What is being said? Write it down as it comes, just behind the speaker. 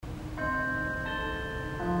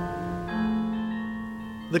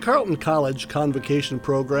The Carleton College Convocation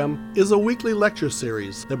Program is a weekly lecture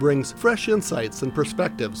series that brings fresh insights and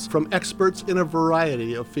perspectives from experts in a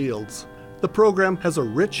variety of fields. The program has a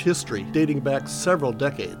rich history dating back several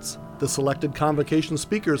decades. The selected convocation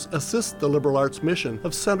speakers assist the liberal arts mission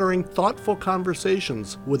of centering thoughtful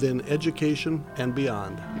conversations within education and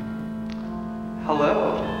beyond.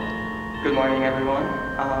 Hello. Good morning, everyone.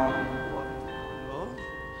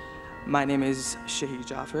 My name is Shahi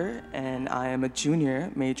Jaffer, and I am a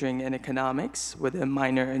junior majoring in economics with a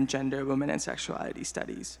minor in gender, women, and sexuality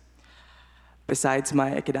studies. Besides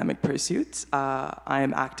my academic pursuits, I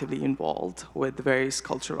am actively involved with various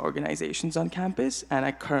cultural organizations on campus, and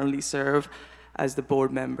I currently serve as the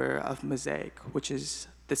board member of Mosaic, which is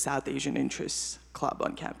the South Asian Interests Club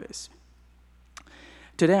on campus.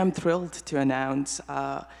 Today, I'm thrilled to announce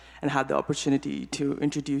and have the opportunity to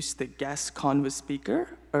introduce the guest Convo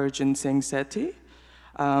speaker, Arjun Singh Sethi,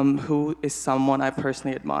 who is someone I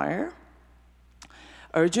personally admire.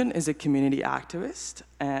 Arjun is a community activist,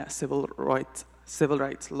 a civil rights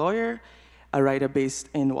lawyer, a writer based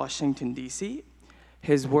in Washington, D.C.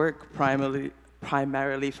 His work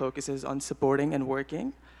primarily focuses on supporting and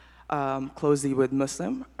working closely with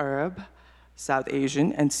Muslim, Arab, South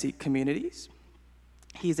Asian, and Sikh communities.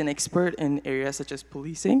 He's an expert in areas such as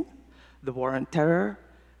policing, the war on terror,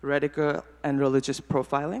 radical and religious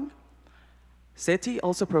profiling. Sethi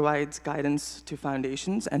also provides guidance to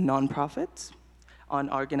foundations and nonprofits on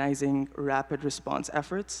organizing rapid response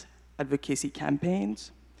efforts, advocacy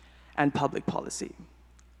campaigns, and public policy.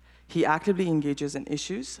 He actively engages in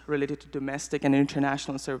issues related to domestic and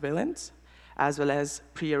international surveillance, as well as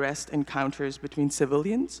pre-arrest encounters between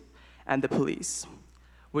civilians and the police,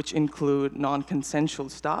 which include non-consensual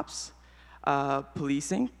stops,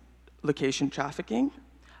 policing, location tracking,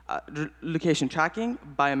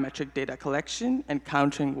 biometric data collection, and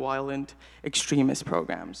countering violent extremist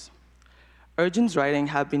programs. Arjun's writing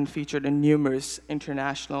have been featured in numerous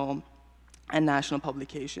international and national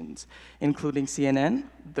publications, including CNN,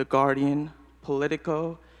 The Guardian,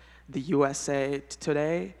 Politico, the USA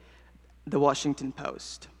Today, The Washington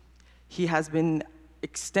Post. He has been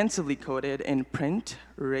extensively quoted in print,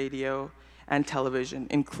 radio, and television,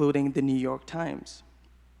 including the New York Times.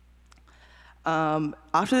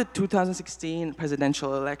 After the 2016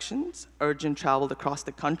 presidential elections, Arjun traveled across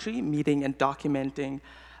the country, meeting and documenting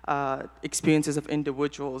experiences of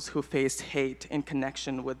individuals who faced hate in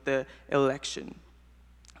connection with the election.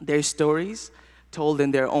 Their stories, told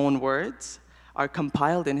in their own words, are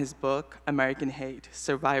compiled in his book, American Hate: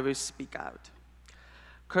 Survivors Speak Out.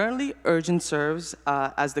 Currently, Arjun serves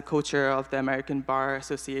as the co-chair of the American Bar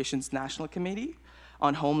Association's National Committee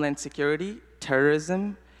on Homeland Security,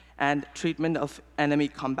 Terrorism, and Treatment of Enemy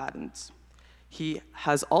Combatants. He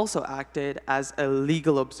has also acted as a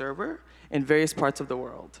legal observer in various parts of the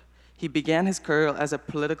world. He began his career as a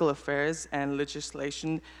political affairs and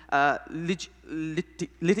litigation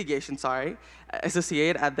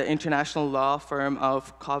associate at the international law firm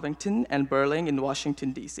of Covington and Burling in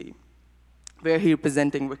Washington, D.C., where he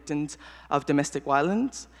representing victims of domestic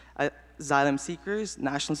violence, asylum seekers,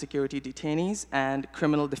 national security detainees, and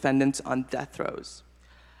criminal defendants on death rows.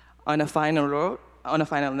 On a final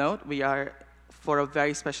note, we are for a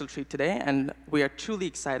very special treat today, and we are truly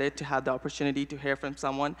excited to have the opportunity to hear from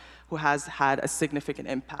someone who has had a significant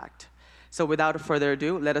impact. So without further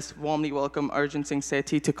ado, let us warmly welcome Arjun Singh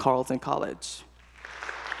Sethi to Carleton College.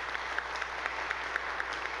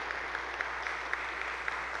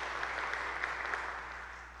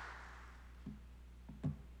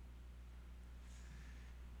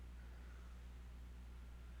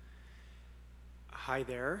 Hi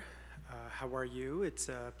there. How are you? It's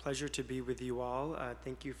a pleasure to be with you all.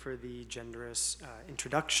 Thank you for the generous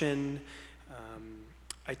introduction.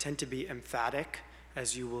 I tend to be emphatic,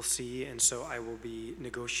 as you will see, and so I will be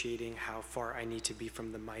negotiating how far I need to be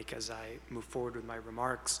from the mic as I move forward with my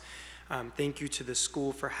remarks. Thank you to the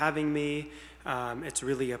school for having me. It's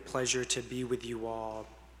really a pleasure to be with you all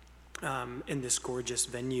in this gorgeous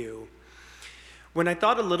venue. When I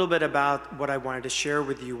thought a little bit about what I wanted to share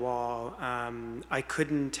with you all, I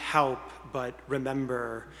couldn't help but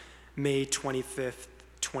remember May 25th,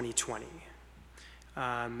 2020.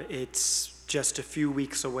 It's just a few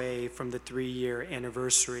weeks away from the 3-year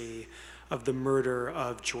anniversary of the murder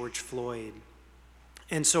of George Floyd.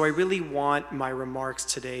 And so I really want my remarks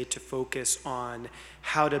today to focus on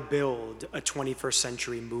how to build a 21st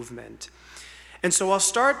century movement. And so I'll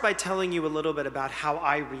start by telling you a little bit about how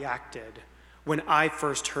I reacted when I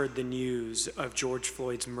first heard the news of George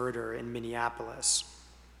Floyd's murder in Minneapolis.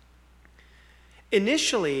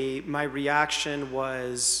 Initially, my reaction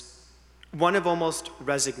was one of almost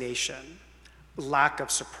resignation. lack of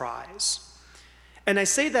surprise. And I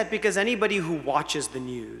say that because anybody who watches the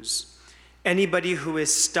news, anybody who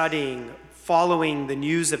is studying, following the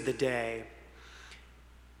news of the day,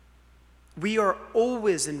 we are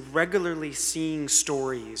always and regularly seeing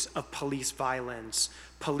stories of police violence,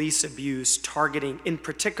 police abuse, targeting, in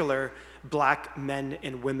particular, Black men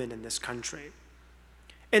and women in this country.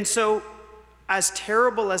 And so, as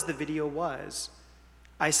terrible as the video was,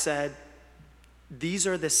 I said, these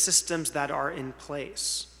are the systems that are in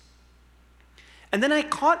place. And then I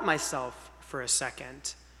caught myself for a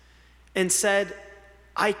second and said,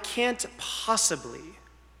 I can't possibly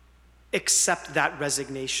accept that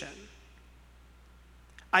resignation.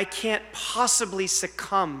 I can't possibly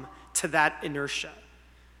succumb to that inertia.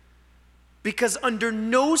 Because under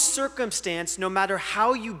no circumstance, no matter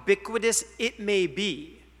how ubiquitous it may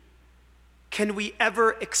be, can we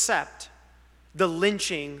ever accept the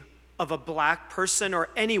lynching of a Black person or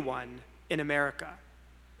anyone in America.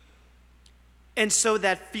 And so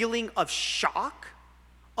that feeling of shock,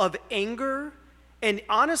 of anger, and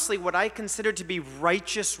honestly what I consider to be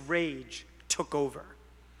righteous rage took over.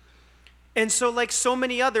 And so like so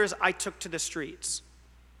many others, I took to the streets.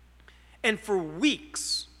 And for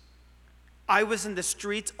weeks, I was in the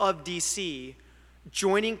streets of DC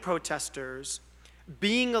joining protesters,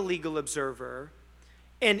 being a legal observer,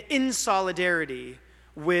 and in solidarity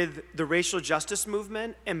with the racial justice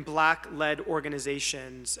movement and Black-led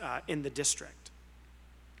organizations in the district.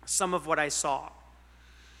 Some of what I saw.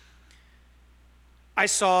 I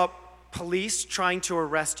saw police trying to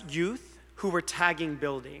arrest youth who were tagging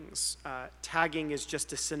buildings. Tagging is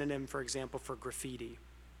just a synonym, for example, for graffiti.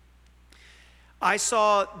 I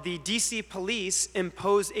saw the DC police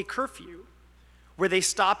impose a curfew where they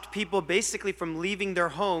stopped people basically from leaving their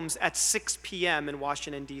homes at 6 p.m. in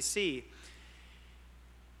Washington, D.C.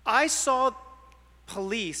 I saw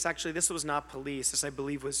police, actually this was not police, this I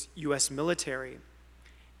believe was U.S. military,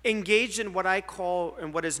 engaged in what I call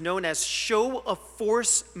and what is known as show of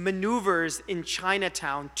force maneuvers in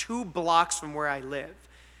Chinatown, 2 blocks from where I live.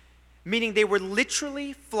 Meaning they were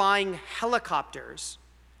literally flying helicopters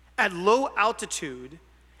at low altitude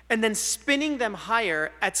and then spinning them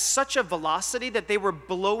higher at such a velocity that they were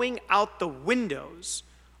blowing out the windows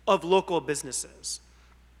of local businesses.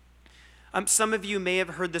 Some of you may have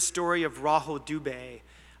heard the story of Rahul Dubey.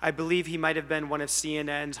 I believe he might have been one of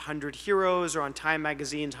CNN's 100 Heroes or on Time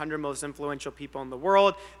Magazine's 100 Most Influential People in the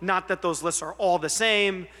World. Not that those lists are all the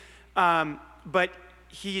same, but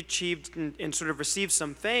he achieved and sort of received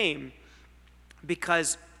some fame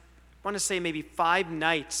because I want to say maybe 5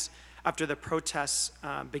 nights after the protests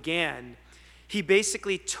began, he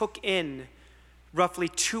basically took in roughly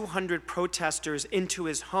 200 protesters into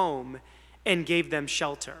his home and gave them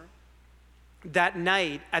shelter. That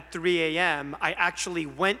night at 3 a.m., I actually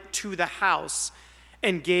went to the house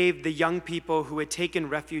and gave the young people who had taken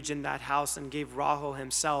refuge in that house and gave Rahul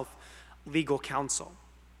himself legal counsel.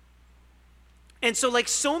 And so like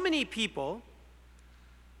so many people,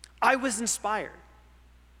 I was inspired.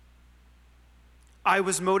 I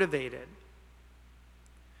was motivated.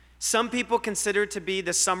 Some people consider it to be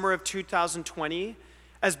the summer of 2020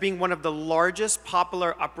 as being one of the largest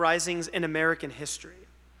popular uprisings in American history.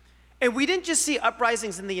 And we didn't just see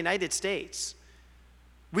uprisings in the United States.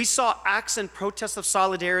 We saw acts and protests of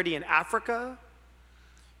solidarity in Africa,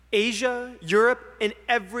 Asia, Europe, and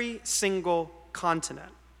every single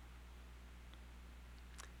continent.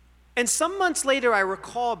 And some months later, I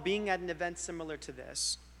recall being at an event similar to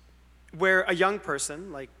this, where a young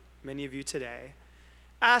person, like many of you today,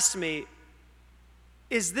 asked me,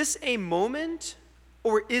 is this a moment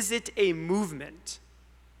or is it a movement?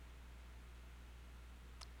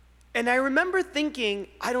 And I remember thinking,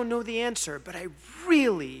 I don't know the answer, but I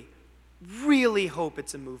really, really hope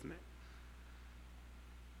it's a movement.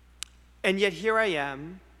 And yet here I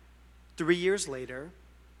am, 3 years later,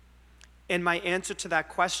 and my answer to that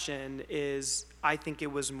question is, I think it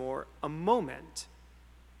was more a moment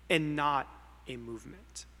and not a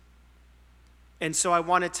movement. And so I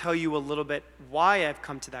want to tell you a little bit why I've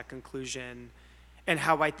come to that conclusion and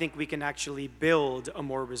how I think we can actually build a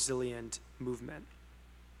more resilient movement.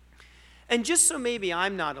 And just so maybe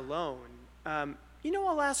I'm not alone,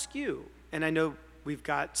 I'll ask you, and I know we've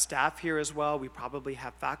got staff here as well, we probably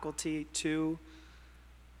have faculty too.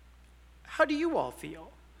 How do you all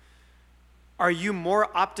feel? Are you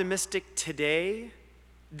more optimistic today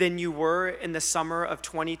than you were in the summer of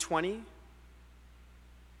 2020?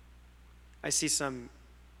 I see some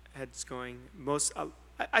heads going,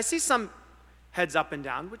 I see some heads up and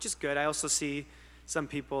down, which is good. I also see some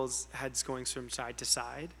people's heads going from side to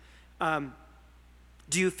side.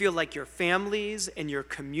 Do you feel like your families and your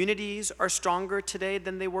communities are stronger today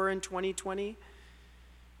than they were in 2020?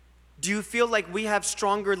 Do you feel like we have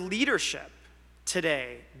stronger leadership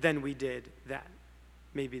today than we did then?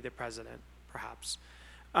 Maybe the president, perhaps.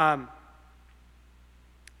 And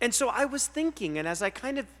so I was thinking, and as I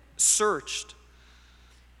kind of searched,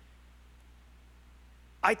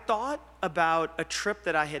 I thought about a trip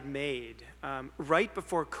that I had made right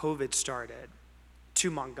before COVID started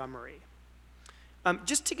to Montgomery.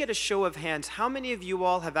 Just to get a show of hands, how many of you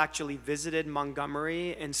all have actually visited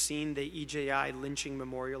Montgomery and seen the EJI Lynching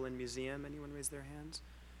Memorial and Museum? Anyone raise their hands?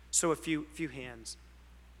 So a few hands.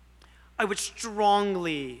 I would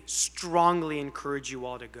strongly, strongly encourage you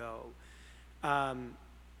all to go.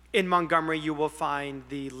 In Montgomery, you will find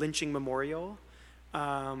the Lynching Memorial,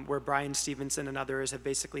 where Brian Stevenson and others have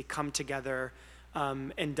basically come together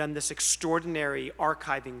and done this extraordinary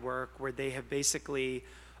archiving work where they have basically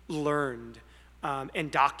learned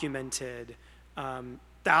and documented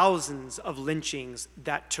thousands of lynchings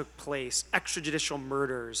that took place, extrajudicial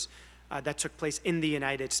murders that took place in the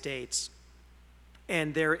United States.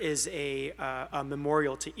 And there is a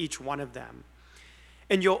memorial to each one of them.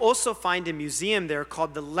 And you'll also find a museum there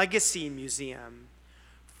called the Legacy Museum,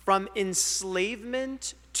 From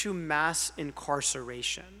Enslavement to Mass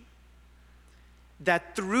Incarceration.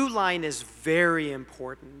 That through line is very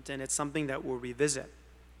important, and it's something that we'll revisit.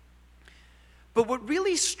 But what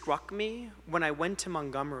really struck me when I went to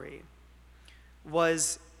Montgomery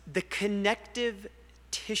was the connective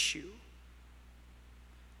tissue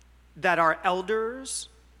that our elders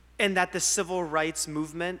and that the civil rights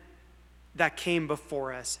movement that came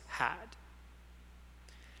before us had.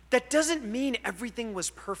 That doesn't mean everything was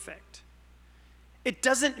perfect. It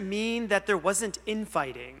doesn't mean that there wasn't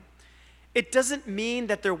infighting. It doesn't mean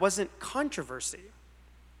that there wasn't controversy.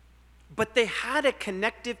 But they had a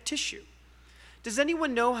connective tissue. Does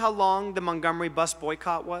anyone know how long the Montgomery bus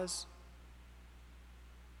boycott was?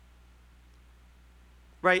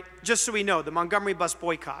 Right, just so we know, the Montgomery bus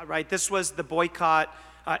boycott, right? This was the boycott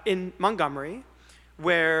in Montgomery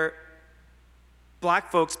where black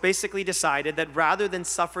folks basically decided that rather than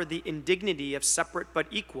suffer the indignity of separate but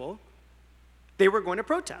equal, they were going to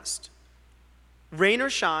protest. Rain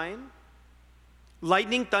or shine,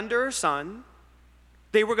 lightning, thunder, or sun,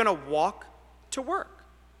 they were going to walk to work.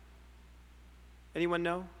 Anyone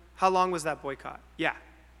know? How long was that boycott? Yeah.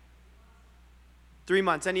 3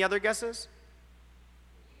 months. Any other guesses?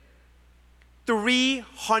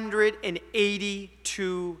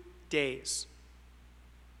 382 days.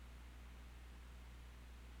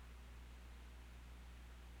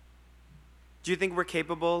 Do you think we're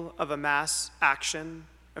capable of a mass action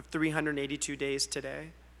of 382 days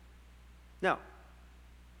today? No.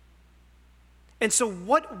 And so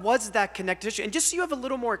what was that connective tissue? And just so you have a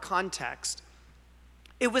little more context,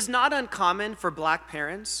 it was not uncommon for black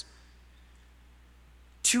parents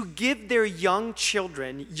to give their young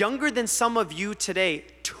children, younger than some of you today,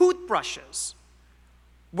 toothbrushes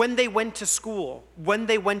when they went to school, when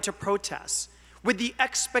they went to protests, with the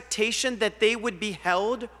expectation that they would be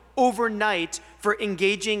held overnight for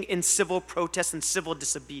engaging in civil protests and civil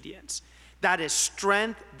disobedience. That is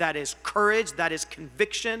strength, that is courage, that is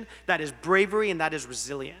conviction, that is bravery, and that is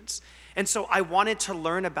resilience. And so I wanted to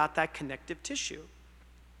learn about that connective tissue.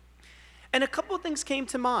 And a couple of things came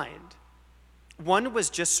to mind. One was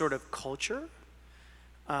just sort of culture.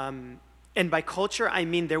 And by culture, I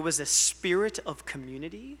mean there was a spirit of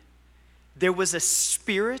community. There was a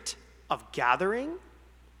spirit of gathering,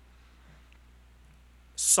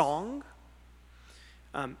 song.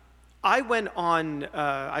 I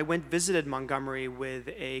visited Montgomery with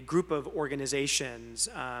a group of organizations.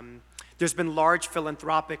 There's been large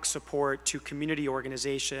philanthropic support to community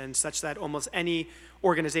organizations such that almost any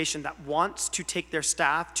organization that wants to take their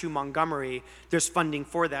staff to Montgomery, there's funding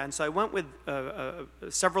for that. And so I went with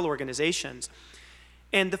several organizations.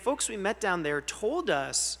 And the folks we met down there told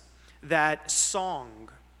us that song,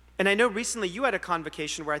 and I know recently you had a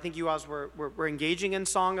convocation where I think you guys were engaging in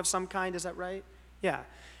song of some kind, is that right? Yeah.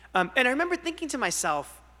 And I remember thinking to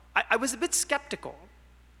myself, I was a bit skeptical,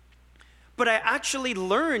 but I actually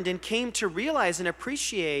learned and came to realize and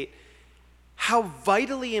appreciate how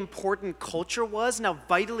vitally important culture was and how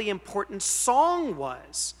vitally important song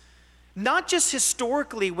was. Not just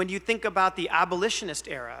historically when you think about the abolitionist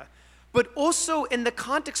era, but also in the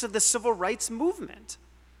context of the civil rights movement.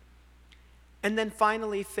 And then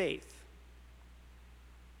finally, faith.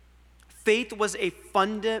 Faith was a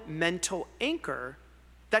fundamental anchor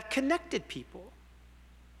that connected people.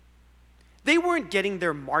 They weren't getting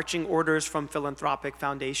their marching orders from philanthropic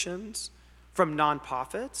foundations, from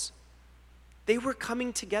nonprofits. They were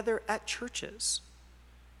coming together at churches.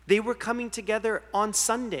 They were coming together on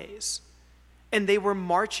Sundays, and they were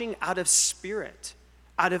marching out of spirit,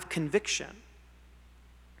 out of conviction.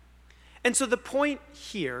 And so the point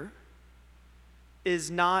here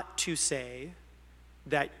is not to say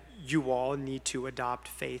that you all need to adopt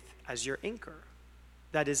faith as your anchor.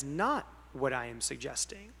 That is not what I am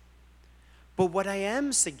suggesting. But what I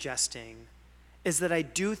am suggesting is that I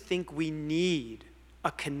do think we need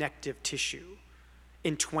a connective tissue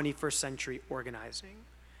in 21st century organizing,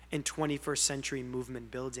 in 21st century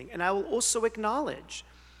movement building. And I will also acknowledge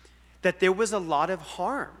that there was a lot of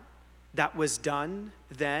harm that was done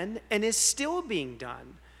then and is still being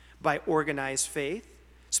done by organized faith,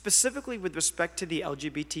 specifically with respect to the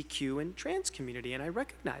LGBTQ and trans community, and I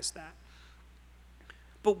recognize that.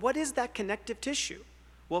 But what is that connective tissue?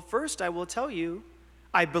 Well, first I will tell you,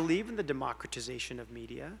 I believe in the democratization of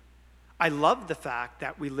media. I love the fact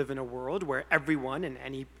that we live in a world where everyone and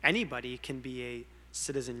anybody can be a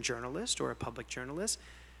citizen journalist or a public journalist.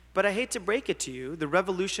 But I hate to break it to you, the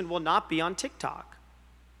revolution will not be on TikTok.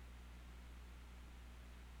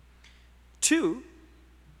 2,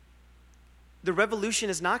 the revolution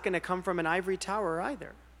is not going to come from an ivory tower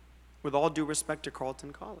either, with all due respect to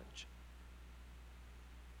Carleton College.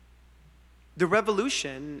 The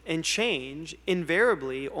revolution and change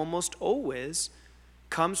invariably, almost always,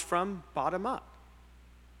 comes from bottom up.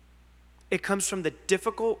 It comes from the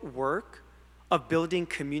difficult work of building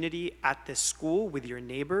community at this school with your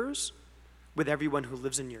neighbors, with everyone who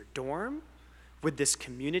lives in your dorm, with this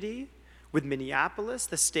community, with Minneapolis,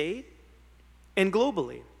 the state, and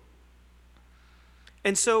globally.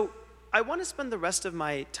 And so I want to spend the rest of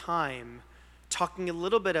my time talking a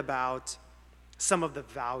little bit about some of the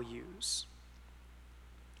values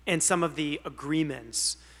and some of the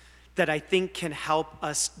agreements that I think can help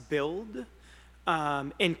us build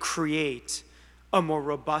and create a more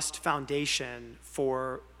robust foundation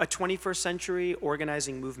for a 21st century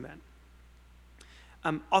organizing movement.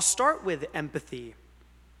 I'll start with empathy.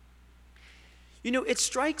 You know, it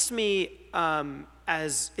strikes me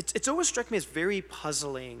it's always struck me as very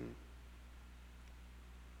puzzling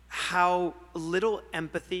how little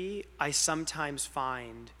empathy I sometimes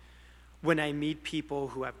find when I meet people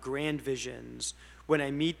who have grand visions, when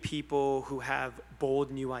I meet people who have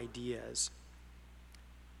bold new ideas.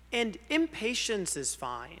 And impatience is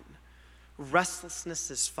fine.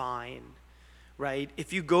 Restlessness is fine, right?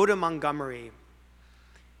 If you go to Montgomery,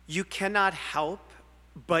 you cannot help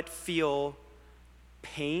but feel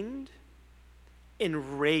pained,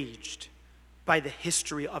 enraged by the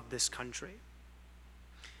history of this country.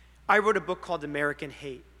 I wrote a book called American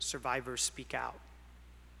Hate, Survivors Speak Out.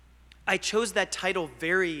 I chose that title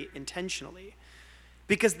very intentionally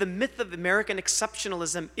because the myth of American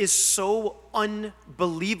exceptionalism is so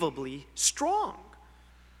unbelievably strong.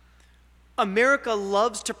 America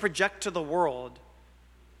loves to project to the world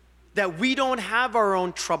that we don't have our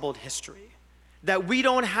own troubled history, that we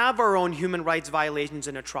don't have our own human rights violations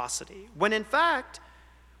and atrocity, when in fact,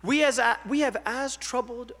 we have as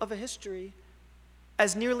troubled of a history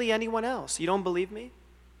as nearly anyone else. You don't believe me?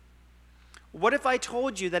 What if I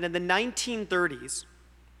told you that in the 1930s,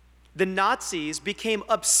 the Nazis became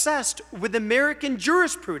obsessed with American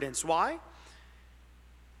jurisprudence? Why?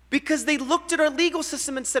 Because they looked at our legal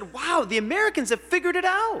system and said, wow, the Americans have figured it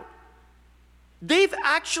out. They've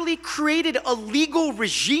actually created a legal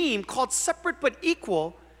regime called separate but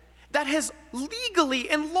equal that has legally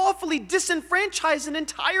and lawfully disenfranchised an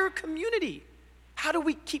entire community. How do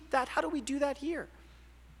we keep that? How do we do that here?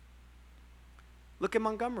 Look at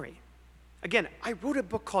Montgomery. Again, I wrote a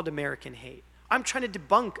book called American Hate. I'm trying to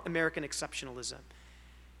debunk American exceptionalism.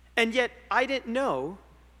 And yet I didn't know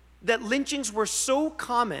that lynchings were so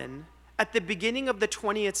common at the beginning of the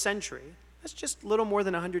 20th century, that's just a little more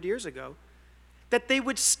than 100 years ago, that they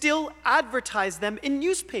would still advertise them in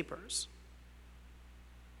newspapers.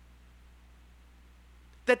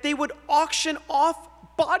 That they would auction off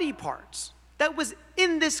body parts that was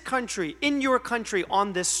in this country, in your country,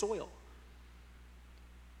 on this soil.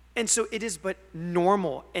 And so it is but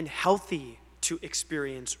normal and healthy to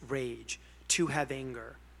experience rage, to have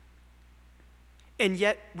anger. And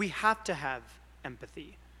yet we have to have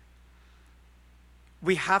empathy.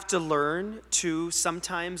 We have to learn to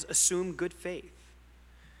sometimes assume good faith.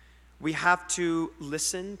 We have to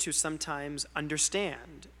listen to sometimes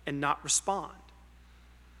understand and not respond.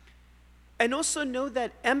 And also know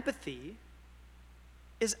that empathy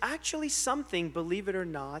is actually something, believe it or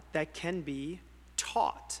not, that can be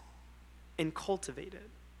taught and cultivated.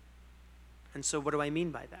 And so what do I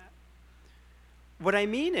mean by that? What I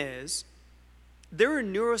mean is there are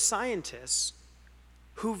neuroscientists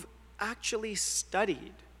who've actually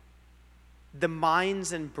studied the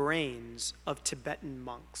minds and brains of Tibetan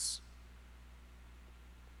monks.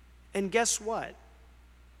 And guess what?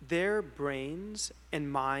 Their brains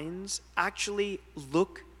and minds actually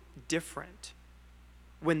look different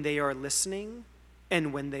when they are listening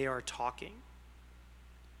and when they are talking,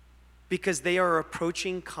 because they are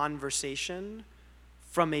approaching conversation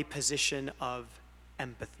from a position of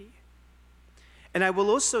empathy. And I will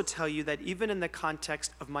also tell you that even in the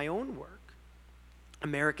context of my own work,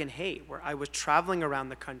 American Hate, where I was traveling around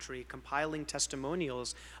the country compiling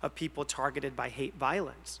testimonials of people targeted by hate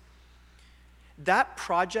violence, that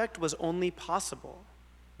project was only possible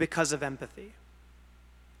because of empathy.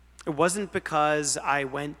 It wasn't because I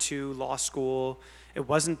went to law school. It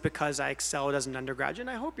wasn't because I excelled as an undergraduate. And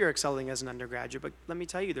I hope you're excelling as an undergraduate, but let me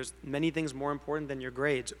tell you, there's many things more important than your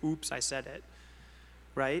grades. Oops, I said it,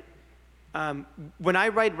 right? When I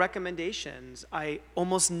write recommendations, I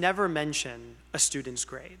almost never mention a student's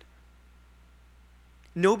grade.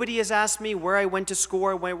 Nobody has asked me where I went to school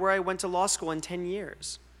or where I went to law school in 10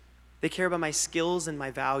 years. They care about my skills and my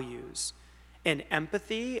values. And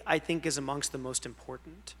empathy, I think, is amongst the most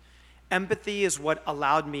important. Empathy is what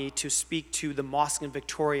allowed me to speak to the mosque in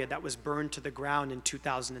Victoria that was burned to the ground in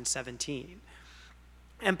 2017.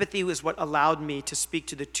 Empathy was what allowed me to speak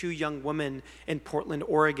to the 2 young women in Portland,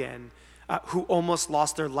 Oregon, who almost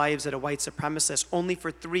lost their lives at a white supremacist, only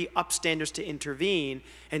for 3 upstanders to intervene,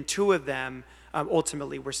 and 2 of them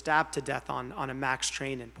ultimately were stabbed to death on a MAX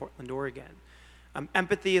train in Portland, Oregon.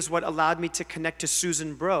 Empathy is what allowed me to connect to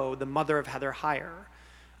Susan Bro, the mother of Heather Heyer.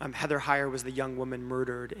 Heather Heyer was the young woman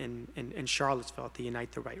murdered in Charlottesville at the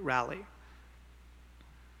Unite the Right rally.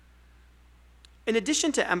 In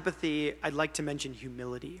addition to empathy, I'd like to mention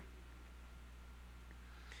humility.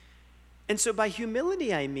 And so by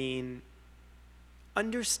humility, I mean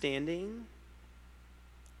understanding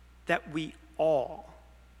that we all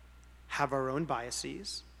have our own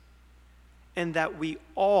biases and that we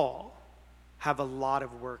all have a lot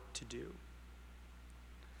of work to do.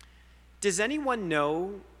 Does anyone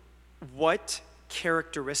know what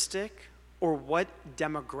characteristic or what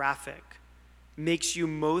demographic makes you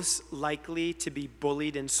most likely to be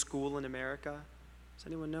bullied in school in America? Does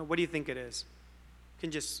anyone know? What do you think it is? You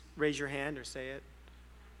can just raise your hand or say it.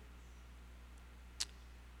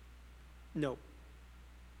 No.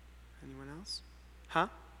 Anyone else? Huh?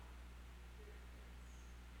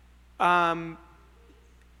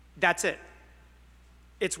 That's it.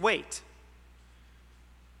 It's weight.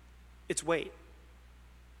 It's weight.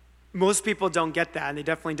 Most people don't get that, and they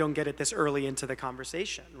definitely don't get it this early into the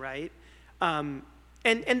conversation, right? And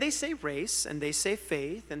they say race, and they say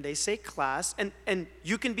faith, and they say class, and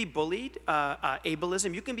you can be bullied,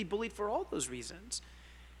 ableism, you can be bullied for all those reasons.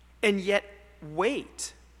 And yet,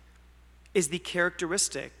 weight is the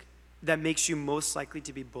characteristic that makes you most likely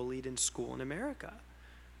to be bullied in school in America.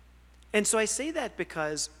 And so I say that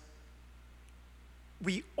because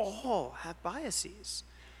we all have biases.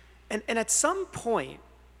 And at some point,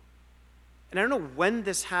 and I don't know when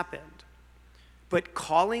this happened, but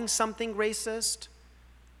calling something racist,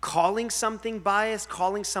 calling something biased,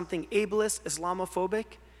 calling something ableist, Islamophobic,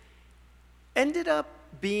 ended up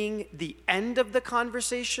being the end of the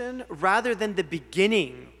conversation rather than the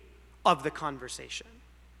beginning of the conversation.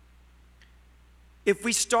 If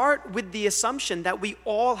we start with the assumption that we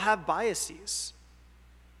all have biases,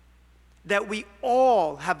 that we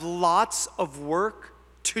all have lots of work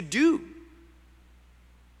to do,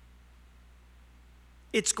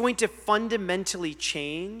 it's going to fundamentally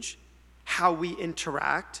change how we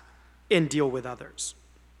interact and deal with others.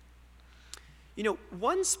 You know,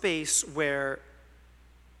 one space where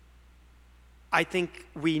I think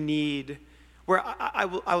we need, where I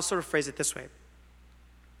will sort of phrase it this way.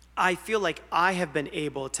 I feel like I have been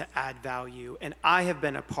able to add value, and I have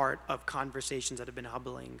been a part of conversations that have been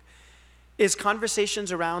humbling, is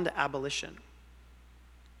conversations around abolition.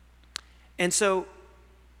 And so,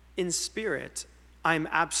 in spirit, I'm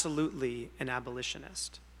absolutely an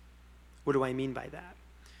abolitionist. What do I mean by that?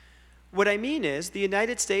 What I mean is the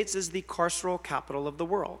United States is the carceral capital of the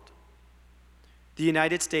world. The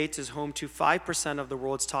United States is home to 5% of the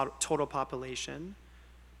world's total population,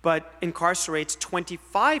 but incarcerates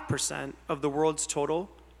 25% of the world's total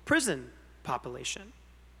prison population.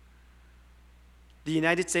 The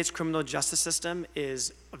United States criminal justice system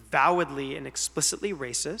is avowedly and explicitly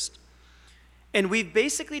racist, and we've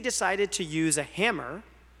basically decided to use a hammer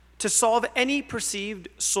to solve any perceived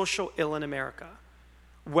social ill in America,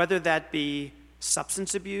 whether that be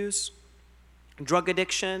substance abuse, drug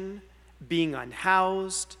addiction, being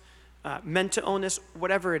unhoused, mental illness,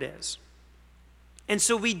 whatever it is. And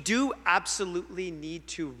so we do absolutely need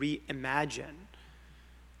to reimagine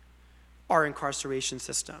our incarceration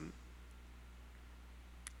system.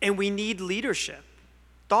 And we need leadership,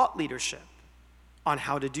 thought leadership, on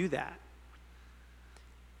how to do that.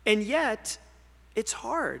 And yet, it's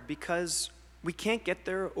hard because we can't get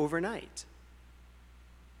there overnight.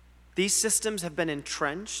 These systems have been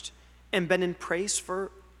entrenched and been in place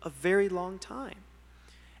for a very long time.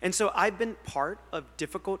 And so I've been part of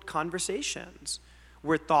difficult conversations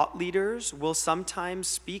where thought leaders will sometimes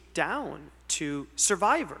speak down to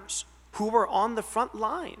survivors who are on the front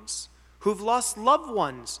lines, who've lost loved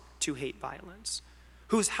ones to hate violence,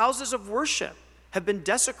 whose houses of worship have been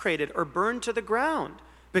desecrated or burned to the ground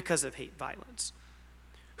because of hate violence,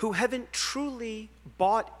 who haven't truly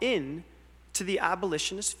bought in to the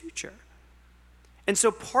abolitionist future. And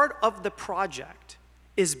so part of the project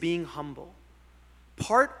is being humble.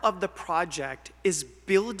 Part of the project is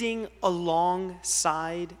building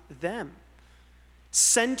alongside them,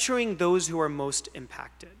 centering those who are most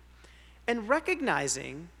impacted, and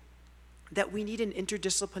recognizing that we need an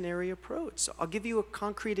interdisciplinary approach. So I'll give you a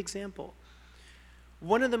concrete example.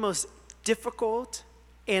 One of the most difficult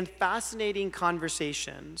and fascinating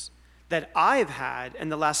conversations that I've had in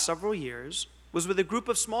the last several years was with a group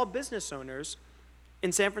of small business owners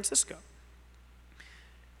in San Francisco.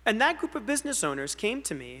 And that group of business owners came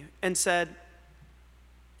to me and said,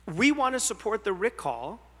 we want to support the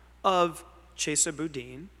recall of Chesa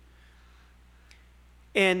Boudin.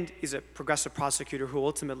 And he's a progressive prosecutor who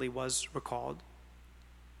ultimately was recalled.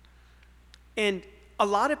 And a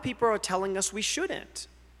lot of people are telling us we shouldn't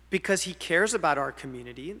because he cares about our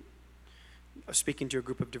community. I was speaking to a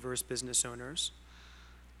group of diverse business owners.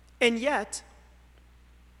 And yet,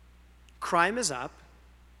 crime is up.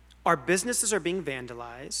 Our businesses are being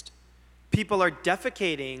vandalized. People are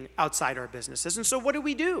defecating outside our businesses. And so what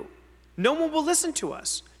do? No one will listen to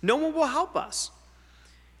us. No one will help us.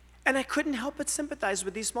 And I couldn't help but sympathize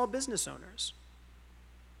with these small business owners.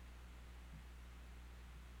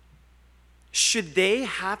 Should they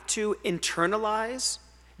have to internalize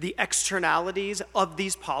the externalities of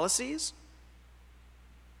these policies?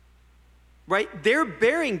 Right? They're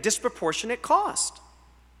bearing disproportionate cost.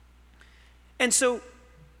 And so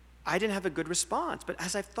I didn't have a good response, but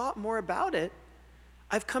as I've thought more about it,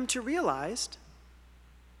 I've come to realize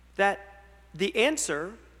that the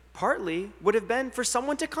answer partly would have been for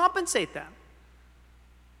someone to compensate them.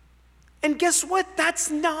 And guess what?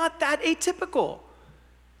 That's not that atypical.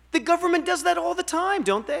 The government does that all the time,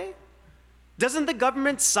 don't they? Doesn't the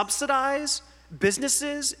government subsidize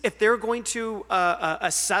businesses if they're going to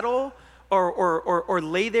settle or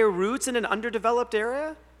lay their roots in an underdeveloped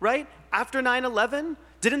area, right? After 9/11,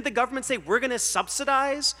 didn't the government say we're going to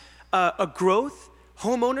subsidize a growth,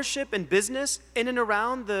 home ownership, and business in and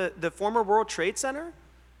around the former World Trade Center?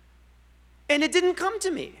 And it didn't come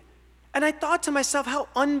to me. And I thought to myself, how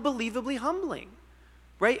unbelievably humbling,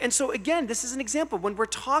 right? And so again, this is an example. When we're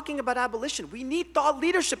talking about abolition, we need thought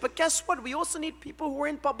leadership, but guess what? We also need people who are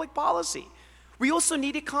in public policy. We also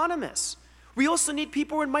need economists. We also need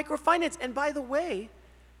people who are in microfinance. And by the way,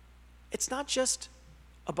 it's not just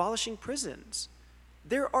abolishing prisons.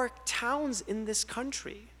 There are towns in this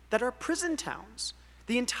country that are prison towns.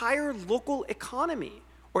 The entire local economy,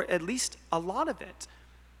 or at least a lot of it,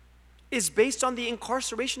 is based on the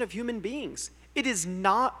incarceration of human beings. It is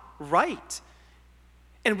not right.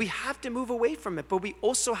 And we have to move away from it, but we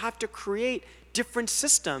also have to create different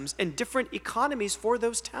systems and different economies for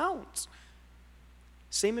those towns.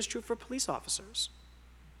 Same is true for police officers.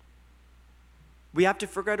 We have to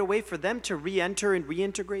figure out a way for them to re-enter and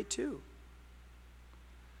reintegrate too.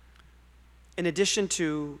 In addition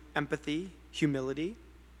to empathy, humility,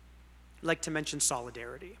 I'd like to mention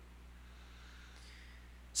solidarity.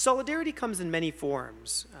 Solidarity comes in many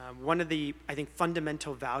forms. One of the, I think,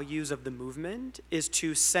 fundamental values of the movement is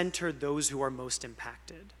to center those who are most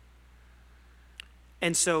impacted.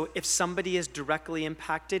 And so if somebody is directly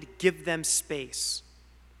impacted, give them space.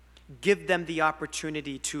 Give them the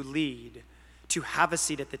opportunity to lead, to have a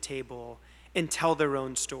seat at the table, and tell their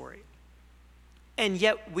own story. And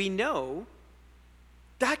yet we know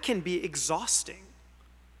that can be exhausting.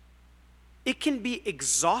 It can be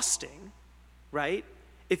exhausting, right?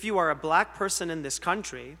 If you are a black person in this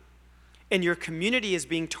country and your community is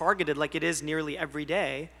being targeted like it is nearly every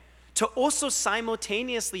day, to also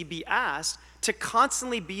simultaneously be asked to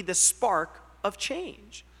constantly be the spark of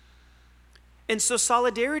change. And so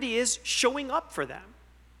solidarity is showing up for them.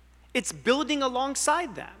 It's building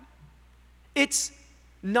alongside them. It's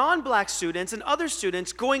non-black students and other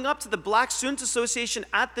students going up to the Black Students Association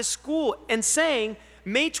at the school and saying,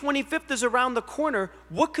 May 25th is around the corner.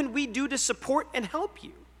 What can we do to support and help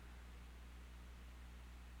you?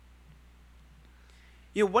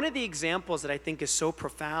 One of the examples that I think is so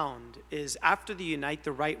profound is after the Unite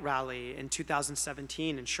the Right rally in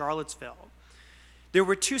 2017 in Charlottesville, there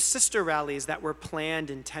were 2 sister rallies that were planned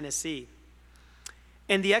in Tennessee.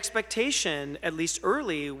 And the expectation, at least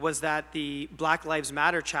early, was that the Black Lives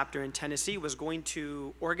Matter chapter in Tennessee was going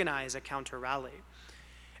to organize a counter rally.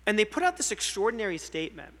 And they put out this extraordinary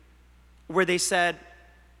statement where they said,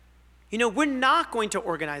 we're not going to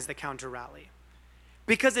organize the counter rally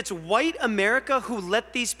because it's white America who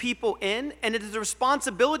let these people in, and it is the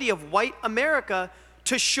responsibility of white America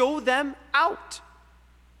to show them out.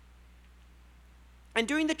 And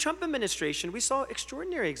during the Trump administration, we saw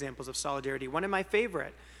extraordinary examples of solidarity. One of my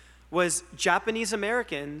favorite was Japanese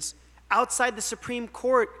Americans outside the Supreme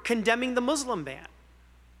Court condemning the Muslim ban.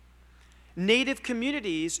 Native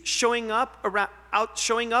communities showing up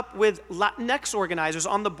with Latinx organizers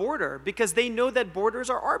on the border because they know that borders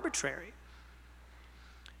are arbitrary.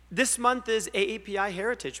 This month is AAPI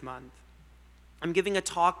Heritage Month. I'm giving a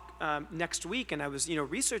talk next week, and I was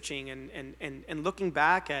researching and looking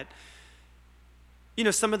back at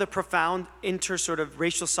some of the profound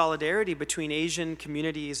racial solidarity between Asian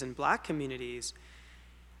communities and Black communities.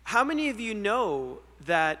 How many of you know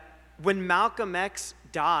that when Malcolm X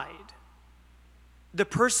died, the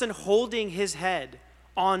person holding his head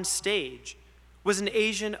on stage was an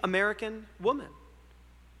Asian American woman?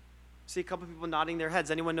 See a couple people nodding their heads.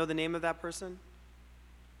 Anyone know the name of that person?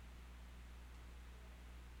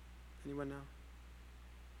 Anyone know?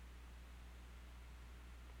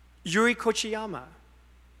 Yuri Kochiyama.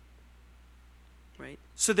 Right?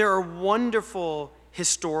 So there are wonderful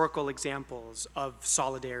historical examples of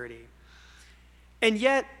solidarity. And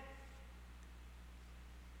yet,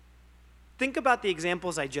 think about the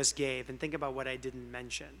examples I just gave and think about what I didn't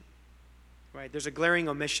mention. Right? There's a glaring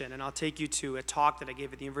omission, and I'll take you to a talk that I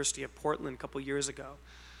gave at the University of Portland a couple years ago.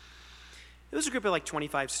 It was a group of like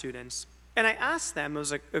 25 students, and I asked them, it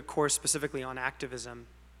was a course specifically on activism,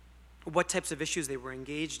 what types of issues they were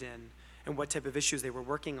engaged in and what type of issues they were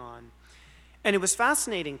working on. And it was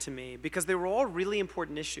fascinating to me because they were all really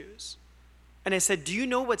important issues. And I said, do you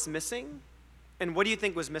know what's missing? And what do you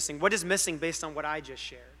think was missing? What is missing based on what I just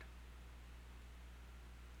shared?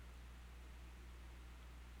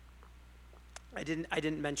 I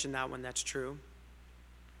didn't mention that one, that's true.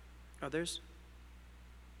 Others?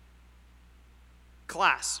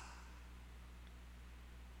 Class.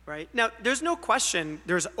 Right? Now, there's no question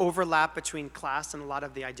there's overlap between class and a lot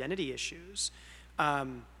of the identity issues.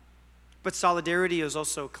 But solidarity is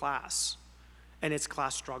also class, and it's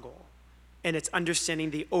class struggle. And it's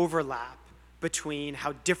understanding the overlap between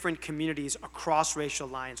how different communities across racial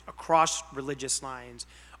lines, across religious lines,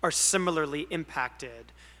 are similarly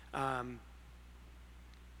impacted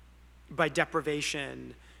by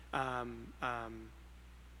deprivation, and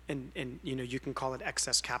you can call it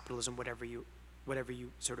excess capitalism, whatever you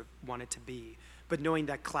sort of want it to be. But knowing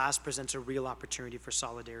that class presents a real opportunity for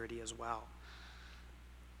solidarity as well.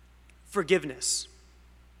 Forgiveness,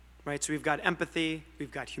 right? So we've got empathy,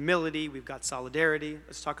 we've got humility, we've got solidarity.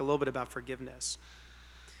 Let's talk a little bit about forgiveness.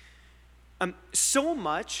 So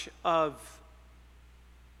much of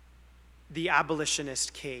the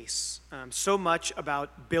abolitionist case, so much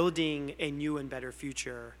about building a new and better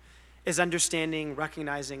future is understanding,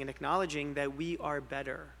 recognizing, and acknowledging that we are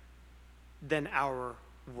better than our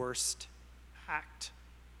worst act.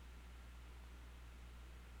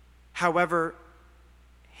 However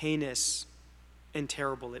heinous and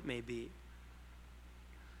terrible it may be.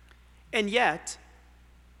 And yet,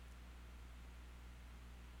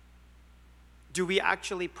 do we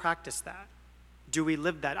actually practice that? Do we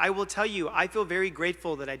live that? I will tell you, I feel very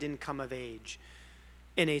grateful that I didn't come of age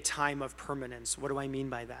in a time of permanence. What do I mean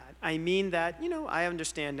by that? I mean that, I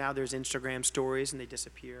understand now there's Instagram stories and they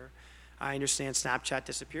disappear. I understand Snapchat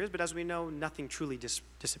disappears, but as we know, nothing truly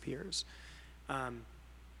disappears. And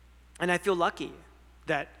I feel lucky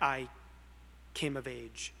that I came of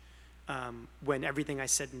age when everything I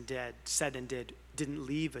said and did didn't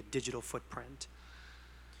leave a digital footprint.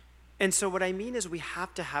 And so what I mean is we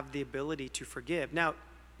have to have the ability to forgive. Now,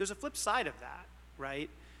 there's a flip side of that, right?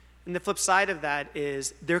 And the flip side of that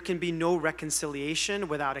is there can be no reconciliation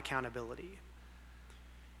without accountability.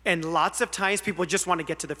 And lots of times people just want to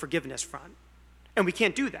get to the forgiveness front. And we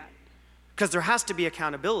can't do that because there has to be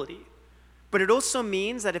accountability. But it also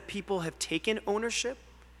means that if people have taken ownership,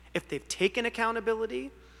 if they've taken accountability,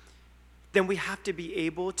 then we have to be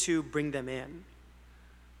able to bring them in.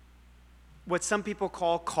 What some people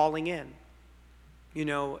call calling in.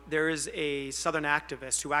 There is a Southern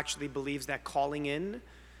activist who actually believes that calling in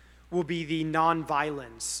will be the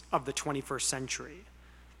nonviolence of the 21st century,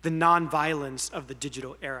 the nonviolence of the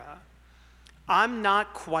digital era. I'm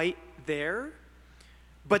not quite there,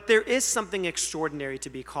 but there is something extraordinary to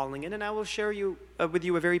be calling in, and I will share with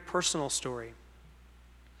you a very personal story.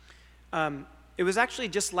 It was actually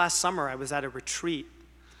just last summer. I was at a retreat,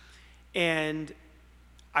 and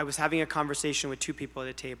I was having a conversation with two people at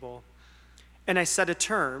a table, and I said a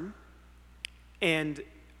term, and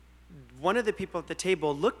one of the people at the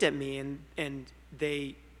table looked at me, and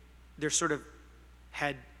their sort of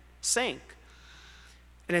head sank.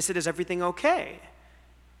 And I said, "Is everything okay?"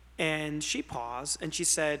 And she paused, and she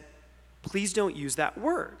said, "Please don't use that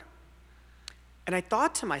word." And I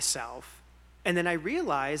thought to myself, and then I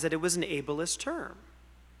realized that it was an ableist term.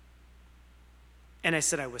 And I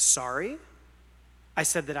said I was sorry. I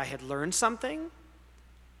said that I had learned something.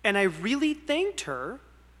 And I really thanked her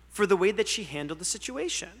for the way that she handled the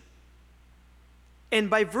situation. And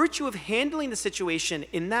by virtue of handling the situation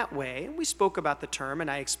in that way, and we spoke about the term, and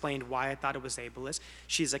I explained why I thought it was ableist.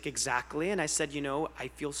 She's like, "Exactly." And I said, I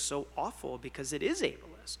feel so awful because it is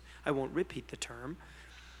ableist. I won't repeat the term.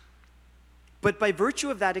 But by virtue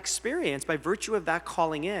of that experience, by virtue of that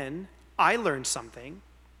calling in, I learned something.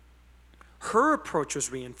 Her approach was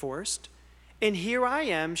reinforced, and here I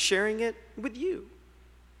am sharing it with you.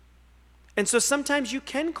 And so sometimes you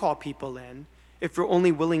can call people in if you're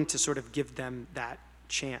only willing to sort of give them that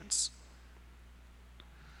chance.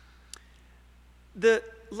 The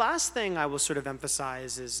last thing I will sort of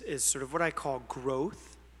emphasize is sort of what I call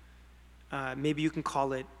growth. Maybe you can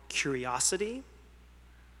call it curiosity.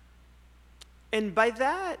 And by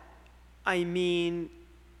that, I mean,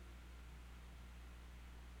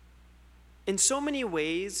 in so many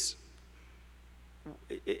ways,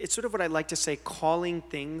 it's sort of what I like to say, calling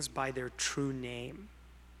things by their true name.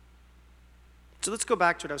 So let's go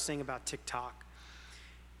back to what I was saying about TikTok.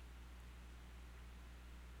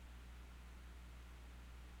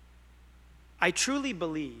 I truly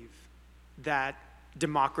believe that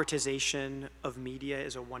democratization of media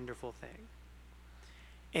is a wonderful thing.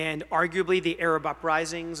 And arguably the Arab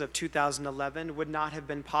uprisings of 2011 would not have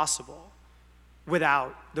been possible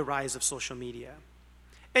without the rise of social media.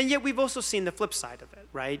 And yet we've also seen the flip side of it,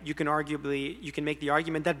 right? You can make the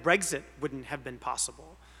argument that Brexit wouldn't have been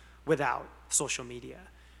possible without social media.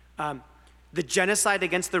 The genocide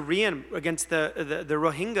against the Rohingya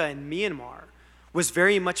in Myanmar was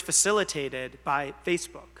very much facilitated by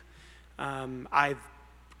Facebook. I've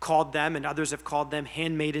called them, and others have called them,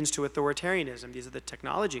 handmaidens to authoritarianism. These are the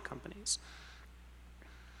technology companies.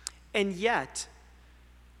 And yet,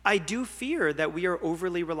 I do fear that we are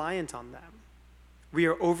overly reliant on them. We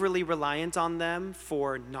are overly reliant on them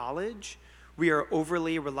for knowledge. We are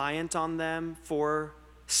overly reliant on them for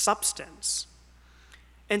substance.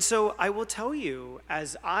 And so I will tell you,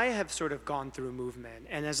 as I have sort of gone through movement,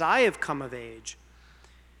 and as I have come of age,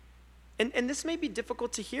 and this may be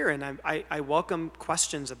difficult to hear, and I welcome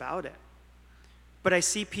questions about it, but I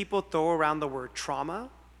see people throw around the word trauma.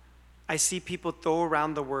 I see people throw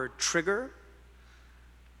around the word trigger.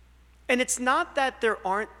 And it's not that there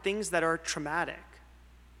aren't things that are traumatic,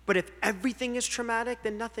 but if everything is traumatic,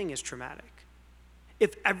 then nothing is traumatic.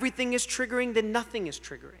 If everything is triggering, then nothing is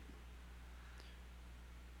triggering.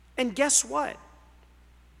 And guess what?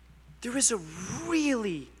 There is a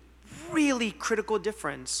really, really critical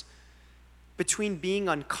difference between being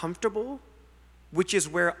uncomfortable, which is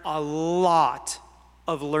where a lot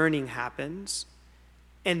of learning happens,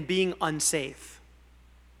 and being unsafe.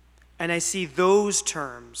 And I see those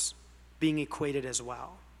terms being equated as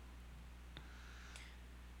well.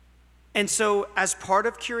 And so as part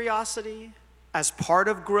of curiosity, as part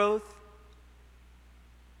of growth,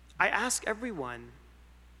 I ask everyone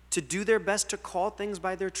to do their best to call things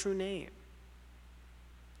by their true name.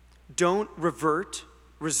 Don't resort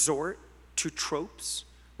to tropes,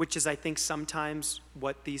 which is, I think, sometimes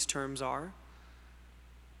what these terms are.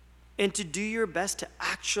 And to do your best to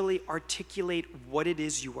actually articulate what it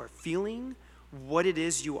is you are feeling, what it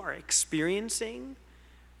is you are experiencing,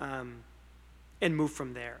 and move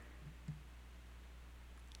from there.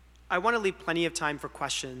 I want to leave plenty of time for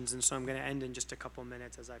questions, and so I'm going to end in just a couple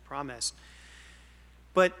minutes, as I promised.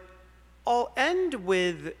 But I'll end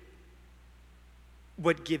with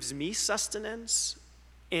what gives me sustenance,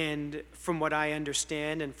 and from what I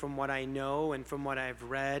understand, and from what I know, and from what I've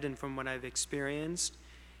read, and from what I've experienced,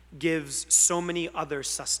 gives so many other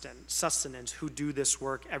sustenance who do this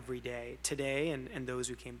work every day, today, and those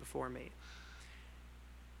who came before me.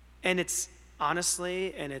 And it's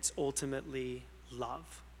honestly, and it's ultimately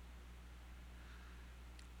love.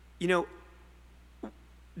 You know,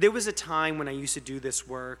 there was a time when I used to do this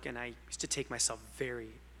work, and I used to take myself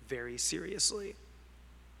very, very seriously.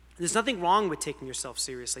 There's nothing wrong with taking yourself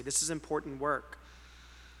seriously. This is important work.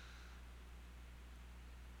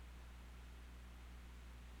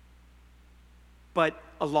 But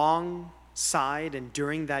alongside and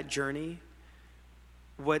during that journey,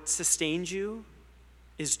 what sustains you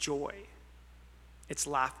is joy, it's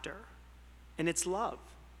laughter, and it's love,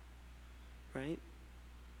 right?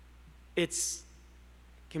 It's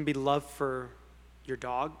can be love for your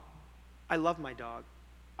dog. I love my dog.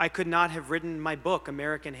 I could not have written my book,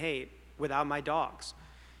 American Hate, without my dogs.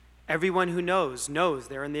 Everyone who knows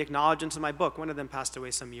they're in the acknowledgments of my book. One of them passed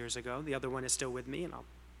away some years ago. The other one is still with me, and I'll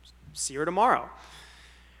see her tomorrow.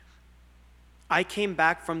 I came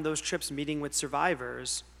back from those trips meeting with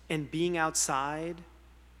survivors and being outside,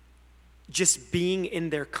 just being in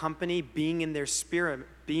their company, being in their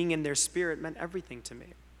spirit meant everything to me.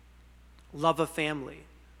 Love of family,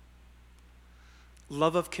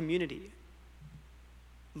 love of community,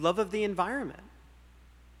 love of the environment.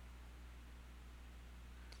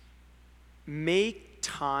 Make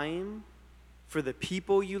time for the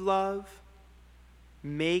people you love.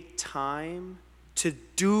 Make time to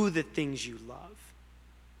do the things you love,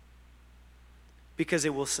 because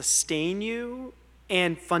it will sustain you,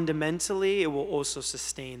 and fundamentally, it will also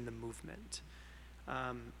sustain the movement.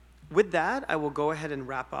 With that, I will go ahead and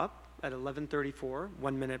wrap up at 11:34,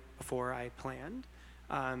 1 minute before I planned,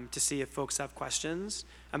 to see if folks have questions.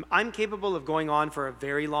 I'm capable of going on for a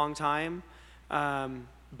very long time,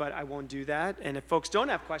 but I won't do that. And if folks don't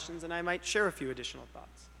have questions, then I might share a few additional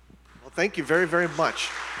thoughts. Well, thank you very, very much.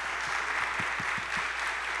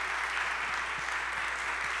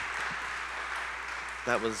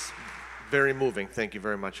 That was very moving. Thank you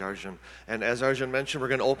very much, Arjun. And as Arjun mentioned, we're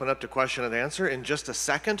going to open up to question and answer in just a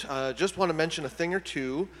second. Just want to mention a thing or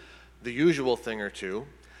two, the usual thing or two.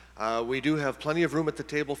 We do have plenty of room at the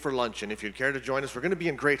table for lunch, and if you'd care to join us, we're going to be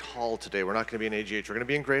in Great Hall today. We're not going to be in AGH. We're going to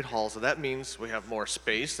be in Great Hall, so that means we have more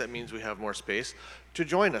space. That means we have more space to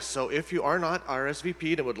join us. So if you are not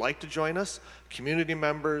RSVP'd and would like to join us, community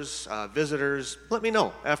members, visitors, let me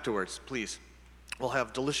know afterwards, please. We'll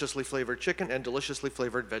have deliciously flavored chicken and deliciously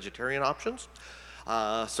flavored vegetarian options.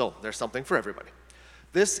 So there's something for everybody.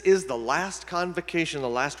 This is the last convocation, the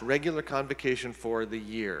last regular convocation for the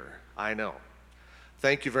year. I know.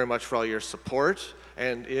 Thank you very much for all your support.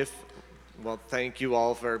 And thank you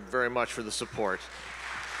all very much for the support.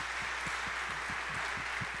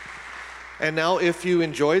 And now, if you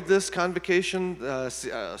enjoyed this convocation,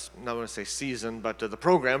 not going to say season, but the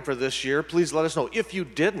program for this year, please let us know. If you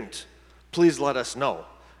didn't, please let us know.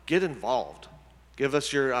 Get involved. Give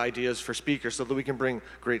us your ideas for speakers so that we can bring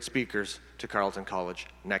great speakers to Carleton College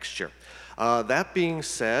next year. That being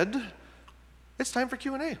said, it's time for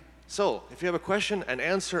Q&A. So if you have a question, an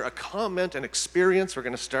answer, a comment, an experience, we're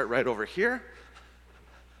going to start right over here.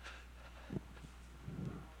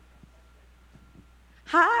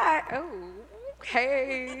 Hi. Oh,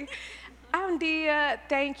 hey. I'm Dia.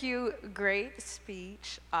 Thank you. Great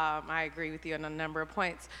speech. I agree with you on a number of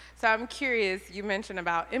points. So I'm curious, you mentioned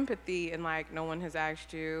about empathy and no one has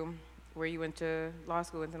asked you where you went to law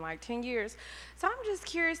school within 10 years. So I'm just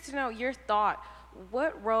curious to know your thought.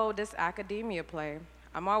 What role does academia play?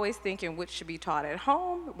 I'm always thinking what should be taught at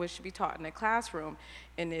home, what should be taught in the classroom,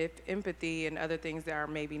 and if empathy and other things that are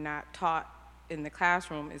maybe not taught in the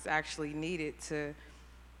classroom is actually needed to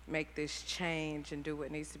make this change and do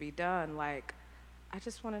what needs to be done. I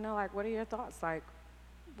just want to know, what are your thoughts?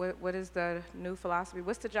 What is the new philosophy?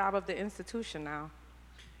 What's the job of the institution now?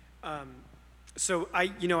 So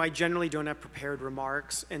I generally don't have prepared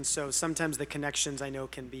remarks, and so sometimes the connections I know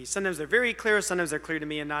can be, sometimes they're very clear, sometimes they're clear to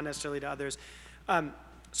me and not necessarily to others.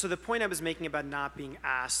 So the point I was making about not being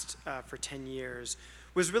asked for 10 years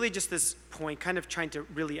was really just this point, kind of trying to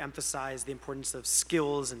really emphasize the importance of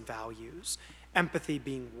skills and values, empathy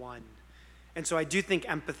being one. And so I do think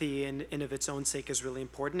empathy in of its own sake is really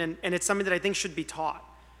important, and it's something that I think should be taught.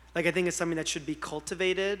 I think it's something that should be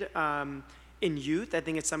cultivated in youth. I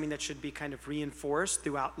think it's something that should be kind of reinforced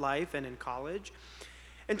throughout life and in college.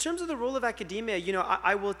 In terms of the role of academia,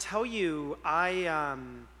 I will tell you, I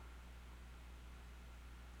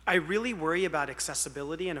really worry about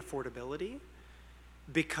accessibility and affordability,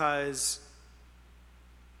 because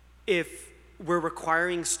if we're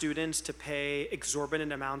requiring students to pay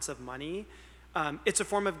exorbitant amounts of money, it's a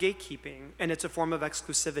form of gatekeeping and it's a form of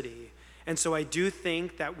exclusivity. And so I do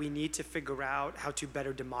think that we need to figure out how to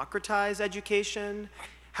better democratize education,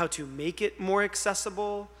 how to make it more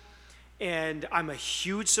accessible. And I'm a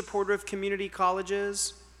huge supporter of community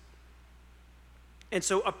colleges. And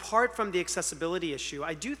so apart from the accessibility issue,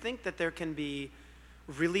 I do think that there can be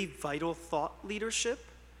really vital thought leadership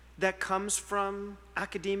that comes from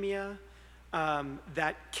academia,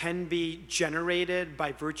 that can be generated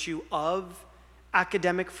by virtue of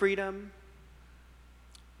academic freedom.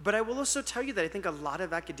 But I will also tell you that I think a lot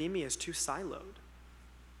of academia is too siloed.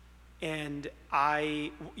 And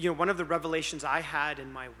one of the revelations I had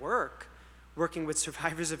in my work, working with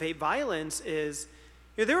survivors of hate violence, is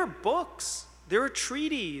there are books, there are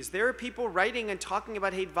treaties, there are people writing and talking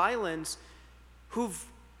about hate violence who've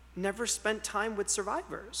never spent time with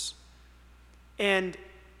survivors. And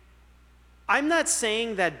I'm not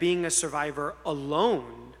saying that being a survivor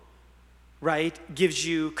alone, right, gives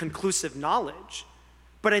you conclusive knowledge,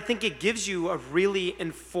 but I think it gives you a really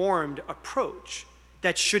informed approach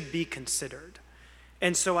that should be considered.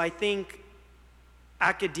 And so I think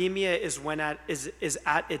academia is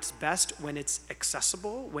at its best when it's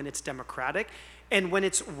accessible, when it's democratic, and when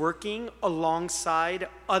it's working alongside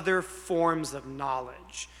other forms of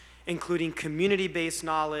knowledge, including community-based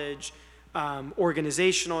knowledge,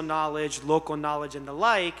 organizational knowledge, local knowledge, and the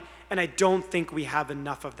like. And I don't think we have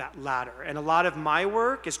enough of that latter. And a lot of my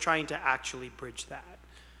work is trying to actually bridge that.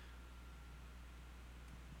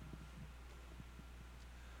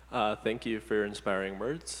 Thank you for your inspiring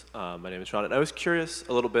words. My name is Sean, and I was curious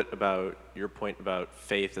a little bit about your point about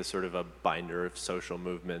faith as sort of a binder of social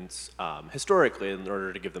movements historically in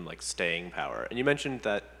order to give them like staying power. And you mentioned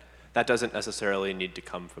that that doesn't necessarily need to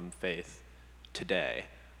come from faith today.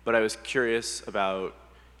 But I was curious about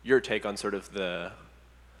your take on sort of the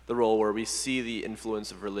role where we see the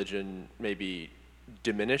influence of religion maybe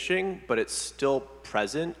diminishing, but it's still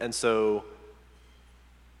present. And so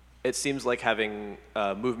it seems like having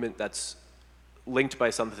a movement that's linked by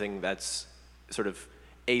something that's sort of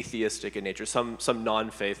atheistic in nature, some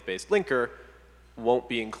non-faith-based linker, won't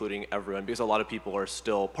be including everyone because a lot of people are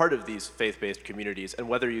still part of these faith-based communities. And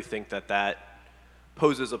whether you think that that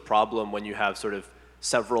poses a problem when you have sort of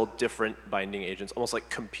several different binding agents, almost like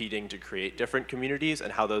competing to create different communities,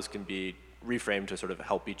 and how those can be reframed to sort of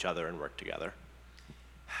help each other and work together.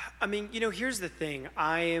 I mean, here's the thing.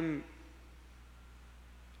 I'm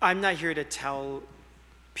not here to tell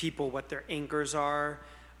people what their anchors are.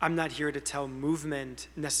 I'm not here to tell movement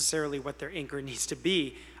necessarily what their anchor needs to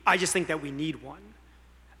be. I just think that we need one.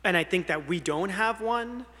 And I think that we don't have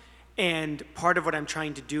one. And part of what I'm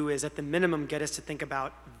trying to do is, at the minimum, get us to think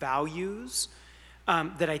about values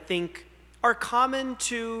that I think are common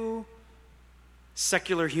to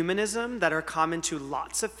secular humanism, that are common to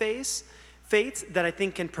lots of faiths, that I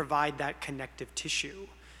think can provide that connective tissue.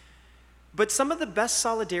 But some of the best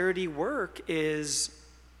solidarity work is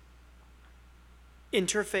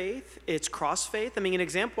interfaith, it's cross-faith. I mean, an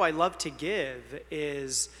example I love to give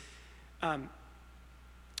is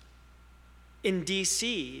in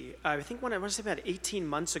DC, I think I want to say about 18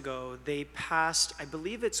 months ago, they passed, I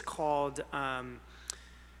believe it's called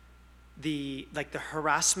the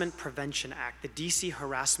Harassment Prevention Act, the DC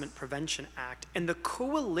Harassment Prevention Act, and the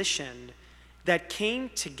coalition that came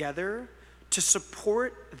together to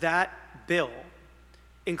support that bill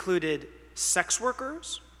included sex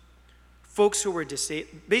workers, folks who were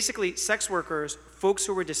basically sex workers, folks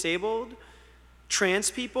who were disabled,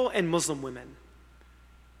 trans people, and Muslim women.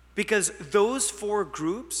 Because those four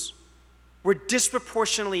groups were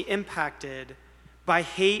disproportionately impacted by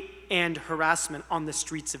hate and harassment on the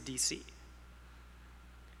streets of DC.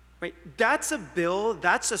 Right? That's a bill,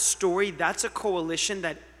 that's a story, that's a coalition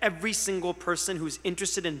that every single person who's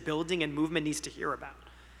interested in building and movement needs to hear about.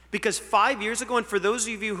 Because 5 years ago, and for those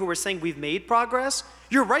of you who were saying we've made progress,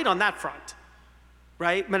 you're right on that front,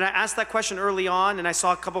 right? When I asked that question early on and I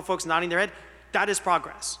saw a couple folks nodding their head, that is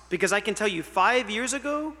progress. Because I can tell you 5 years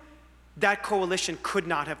ago, that coalition could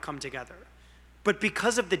not have come together. But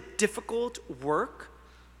because of the difficult work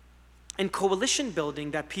and coalition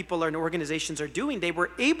building that people and organizations are doing, they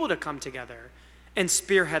were able to come together and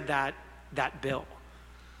spearhead that bill.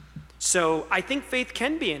 So I think faith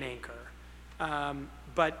can be an anchor,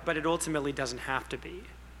 but it ultimately doesn't have to be.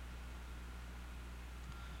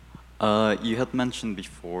 You had mentioned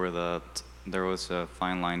before that there was a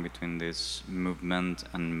fine line between this movement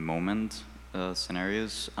and moment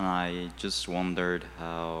scenarios, and I just wondered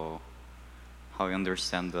how you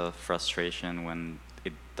understand the frustration when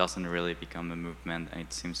it doesn't really become a movement and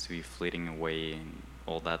it seems to be fleeting away, and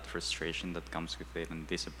all that frustration that comes with it and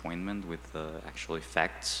disappointment with the actual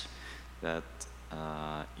effects that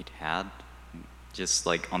it had, just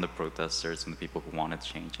like on the protesters and the people who wanted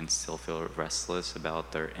change and still feel restless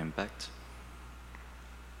about their impact.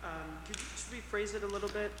 Could you just rephrase it a little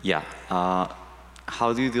bit? Yeah.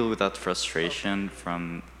 How do you deal with that frustration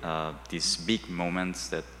from these big moments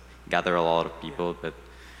that gather a lot of people, but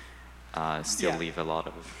still leave a lot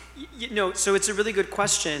of... So it's a really good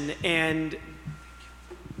question, and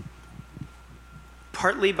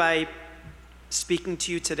partly by speaking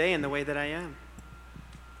to you today in the way that I am.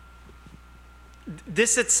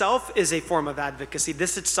 this itself is a form of advocacy.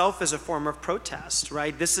 This itself is a form of protest,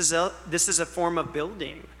 right? This is a form of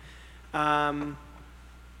building. And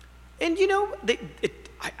you know,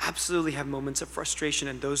 I absolutely have moments of frustration,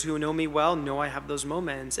 and those who know me well know I have those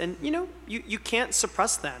moments. And you know, you can't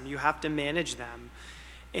suppress them. You have to manage them.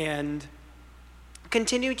 And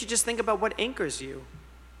continue to just think about what anchors you,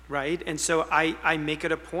 right? And so I make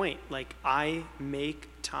it a point, like I make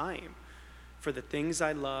time for the things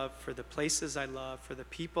I love, for the places I love, for the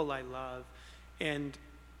people I love. And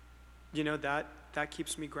you know, that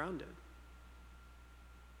keeps me grounded.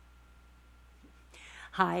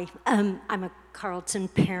 Hi, I'm a Carleton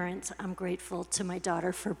parent. I'm grateful to my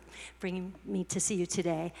daughter for bringing me to see you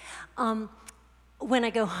today. When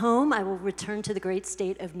I go home, I will return to the great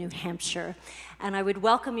state of New Hampshire, and I would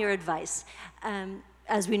welcome your advice.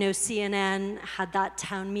 As we know, CNN had that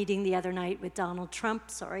town meeting the other night with Donald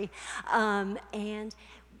Trump, and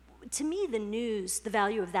to me, the news, the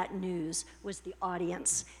value of that news was the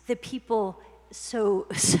audience, the people so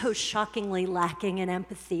shockingly lacking in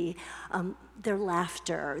empathy, their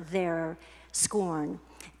laughter, their scorn.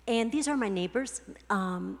 And these are my neighbors.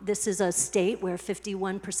 This is a state where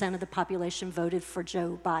 51% of the population voted for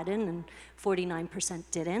Joe Biden and 49%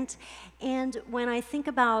 didn't. And when I think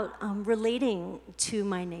about relating to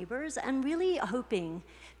my neighbors and really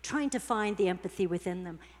trying to find the empathy within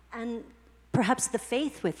them and perhaps the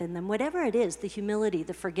faith within them, whatever it is, the humility,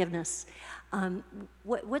 the forgiveness,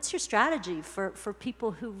 what's your strategy for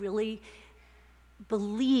people who really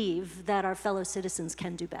believe that our fellow citizens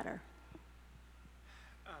can do better?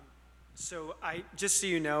 So just so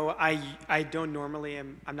you know, I don't normally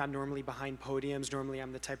I'm not normally behind podiums. Normally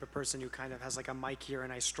I'm the type of person who kind of has like a mic here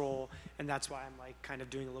and I stroll, and that's why I'm like kind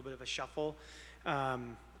of doing a little bit of a shuffle.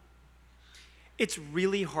 It's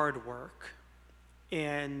really hard work,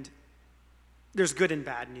 and there's good and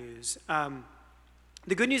bad news.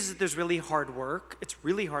 The good news is that there's really hard work. It's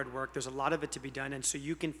really hard work. There's a lot of it to be done, and so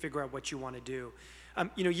you can figure out what you want to do.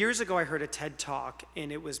 You know, years ago I heard a TED Talk,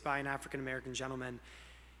 and it was by an African-American gentleman.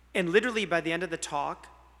 And literally by the end of the talk,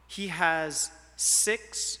 he has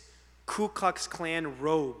 6 Ku Klux Klan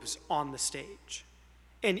robes on the stage.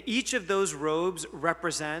 And each of those robes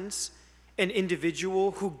represents an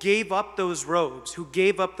individual who gave up those robes, who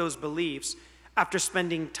gave up those beliefs after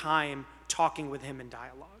spending time talking with him in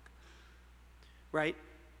dialogue, right?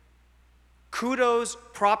 Kudos,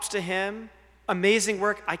 props to him, amazing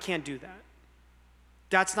work. I can't do that.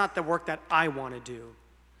 That's not the work that I want to do.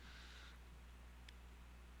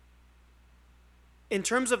 In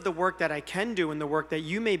terms of the work that I can do and the work that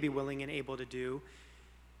you may be willing and able to do,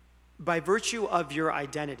 by virtue of your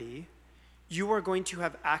identity, you are going to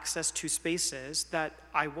have access to spaces that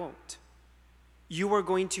I won't. You are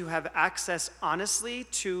going to have access, honestly,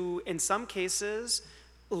 to, in some cases,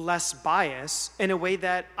 less bias in a way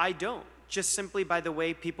that I don't, just simply by the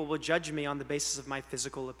way people will judge me on the basis of my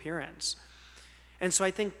physical appearance. And so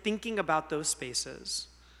I think thinking about those spaces,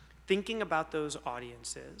 thinking about those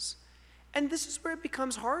audiences, and this is where it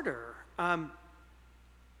becomes harder.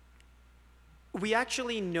 We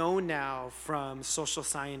actually know now from social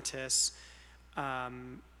scientists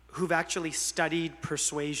who've actually studied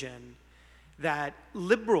persuasion that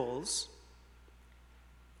liberals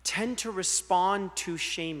tend to respond to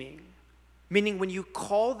shaming, meaning when you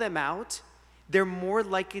call them out, they're more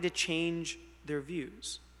likely to change their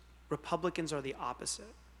views. Republicans are the opposite.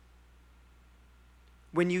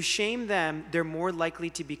 When you shame them, they're more likely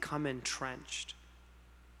to become entrenched.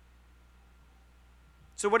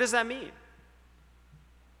 So what does that mean?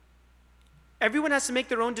 Everyone has to make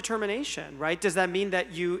their own determination, right? Does that mean that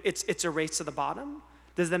it's a race to the bottom?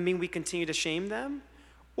 Does that mean we continue to shame them?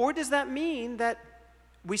 Or does that mean that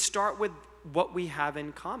we start with what we have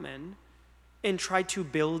in common and try to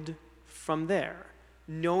build from there,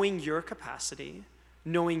 knowing your capacity,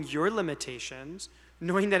 knowing your limitations,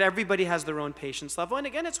 knowing that everybody has their own patience level. And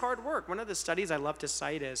again, it's hard work. One of the studies I love to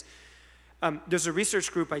cite is, there's a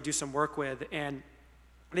research group I do some work with, and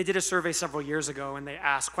they did a survey several years ago, and they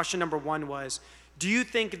asked, question number 1 was, do you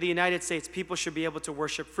think in the United States people should be able to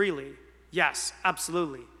worship freely? Yes,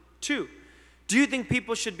 absolutely. 2, do you think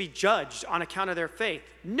people should be judged on account of their faith?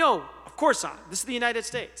 No, of course not. This is the United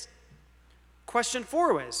States. Question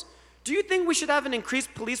 4 was, do you think we should have an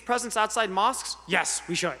increased police presence outside mosques? Yes,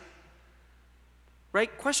 we should.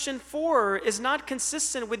 Right? Question 4 is not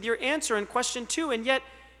consistent with your answer in question 2, and yet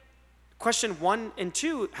question 1 and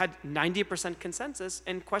 2 had 90% consensus,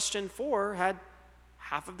 and question 4 had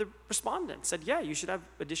half of the respondents said, yeah, you should have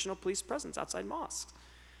additional police presence outside mosques.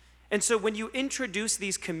 And so when you introduce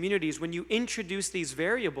these communities, when you introduce these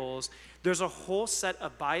variables, there's a whole set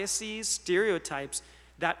of biases, stereotypes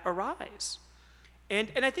that arise.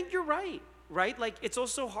 And I think you're right? Like, it's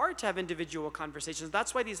also hard to have individual conversations.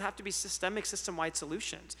 That's why these have to be systemic, system-wide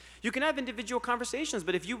solutions. You can have individual conversations,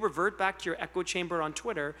 but if you revert back to your echo chamber on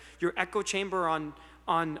Twitter, your echo chamber on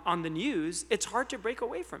the news, it's hard to break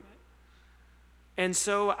away from it. And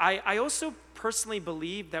so I also personally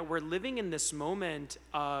believe that we're living in this moment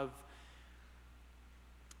of,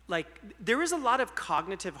 like, there is a lot of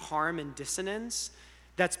cognitive harm and dissonance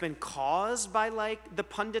that's been caused by, like, the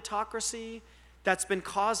punditocracy, that's been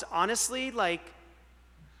caused, honestly, like,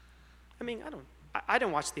 I mean, I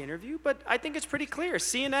didn't watch the interview, but I think it's pretty clear.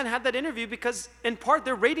 CNN had that interview because, in part,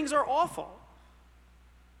 their ratings are awful,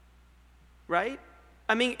 right?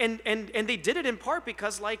 I mean, and they did it in part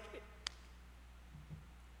because, like,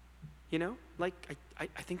 you know, like, I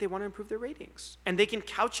think they want to improve their ratings. And they can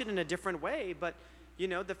couch it in a different way, but, you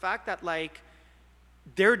know, the fact that, like,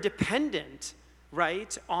 they're dependent,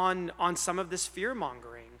 right, on some of this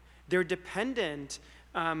fear-mongering. They're dependent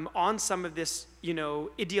on some of this, you know,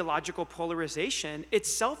 ideological polarization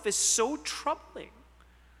itself is so troubling.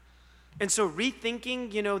 And so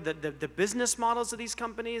rethinking, you know, the business models of these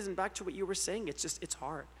companies, and back to what you were saying, it's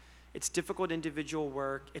hard. It's difficult individual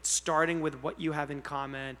work. It's starting with what you have in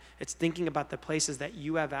common. It's thinking about the places that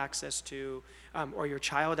you have access to, or your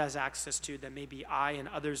child has access to that maybe I and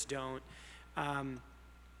others don't.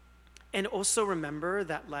 And also remember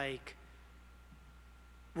that, like,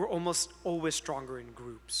 we're almost always stronger in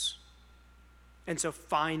groups. And so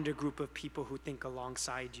find a group of people who think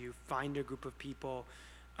alongside you. Find a group of people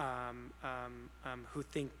who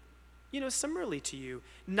think, you know, similarly to you.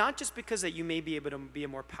 Not just because that you may be able to be a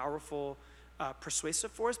more powerful,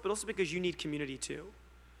 persuasive force, but also because you need community too.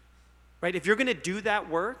 Right? If you're going to do that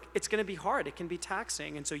work, it's going to be hard. It can be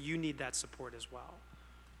taxing. And so you need that support as well.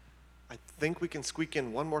 I think we can squeak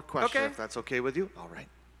in one more question, if that's okay with you. All right.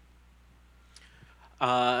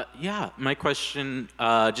 Yeah, my question,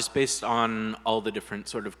 just based on all the different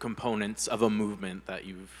sort of components of a movement that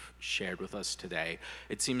you've shared with us today,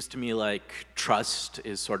 it seems to me like trust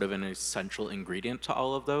is sort of an essential ingredient to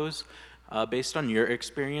all of those. Based on your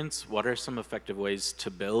experience, what are some effective ways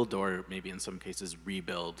to build, or maybe in some cases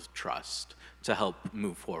rebuild, trust to help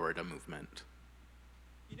move forward a movement?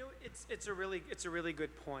 You know, it's a really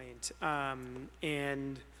good point,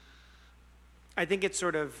 and I think it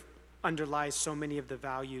sort of underlies so many of the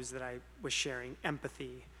values that I was sharing: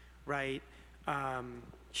 empathy, right?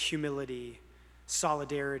 Humility,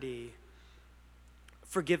 solidarity,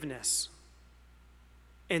 forgiveness.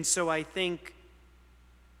 And so I think,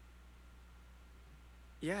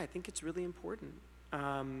 yeah, I think it's really important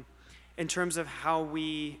in terms of how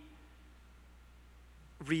we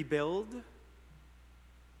rebuild.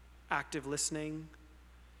 Active listening,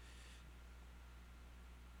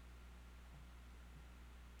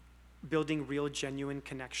 building real, genuine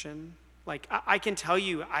connection. Like, I can tell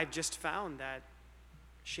you, I've just found that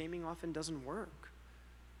shaming often doesn't work.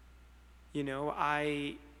 You know,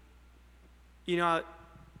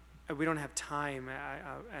 we don't have time,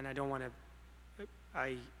 and I don't want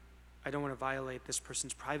to violate this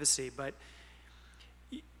person's privacy, but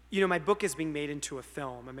you know, my book is being made into a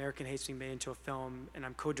film. American Hate's being made into a film, and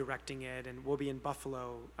I'm co-directing it, and we'll be in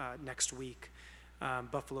Buffalo next week.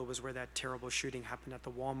 Buffalo was where that terrible shooting happened at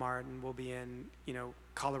the Walmart, and we'll be in, you know,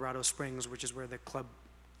 Colorado Springs, which is where the Club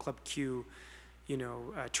Q, you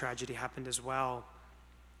know, tragedy happened as well.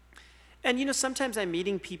 And, you know, sometimes I'm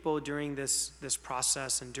meeting people during this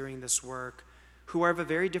process and during this work who are of a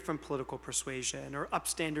very different political persuasion, or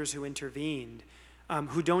upstanders who intervened,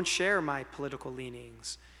 who don't share my political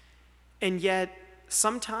leanings. And yet,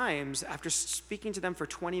 sometimes, after speaking to them for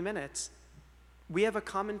 20 minutes, we have a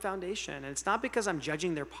common foundation. And it's not because I'm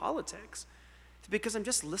judging their politics. It's because I'm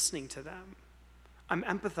just listening to them. I'm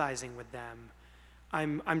empathizing with them.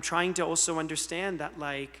 I'm trying to also understand that,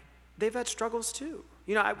 like, they've had struggles too.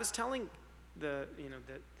 You know, I was telling the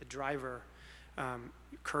driver,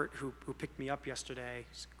 Kurt, who picked me up yesterday.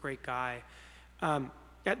 He's a great guy.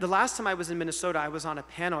 The last time I was in Minnesota, I was on a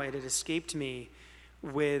panel. It had escaped me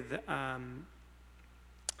with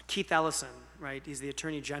Keith Ellison, right? He's the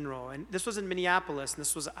Attorney General. And this was in Minneapolis, and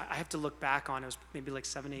this was, I have to look back on, it was maybe like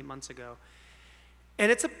 7-8 months ago.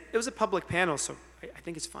 And it was a public panel, so I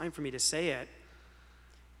think it's fine for me to say it.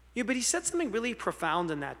 Yeah, but he said something really profound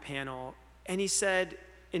in that panel, and he said,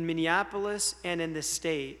 in Minneapolis and in this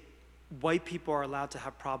state, white people are allowed to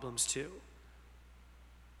have problems too.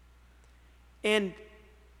 And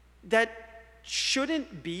that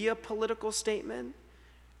shouldn't be a political statement,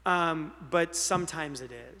 but sometimes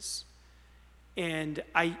it is. And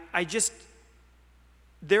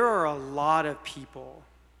there are a lot of people,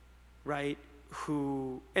 right,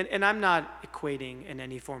 who, and I'm not equating in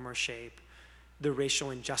any form or shape, the racial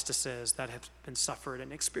injustices that have been suffered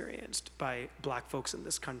and experienced by Black folks in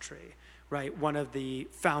this country, right? One of the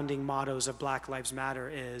founding mottos of Black Lives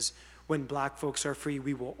Matter is, when Black folks are free,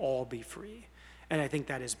 we will all be free. And I think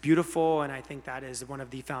that is beautiful, and I think that is one of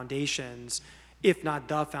the foundations, if not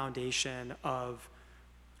the foundation, of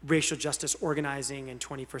racial justice organizing and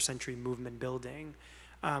 21st century movement building.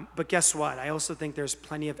 But guess what? I also think there's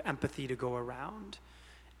plenty of empathy to go around.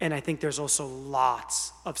 And I think there's also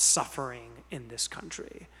lots of suffering in this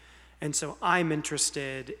country. And so I'm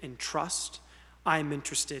interested in trust, I'm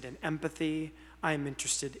interested in empathy, I'm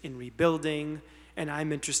interested in rebuilding, and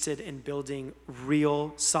I'm interested in building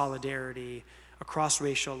real solidarity across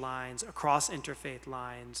racial lines, across interfaith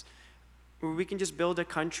lines, where we can just build a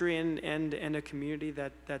country and a community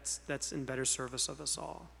that's in better service of us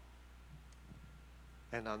all.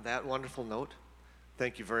 And on that wonderful note,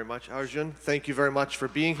 thank you very much, Arjun. Thank you very much for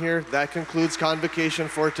being here. That concludes Convocation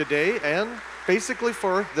for today and basically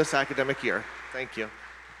for this academic year. Thank you.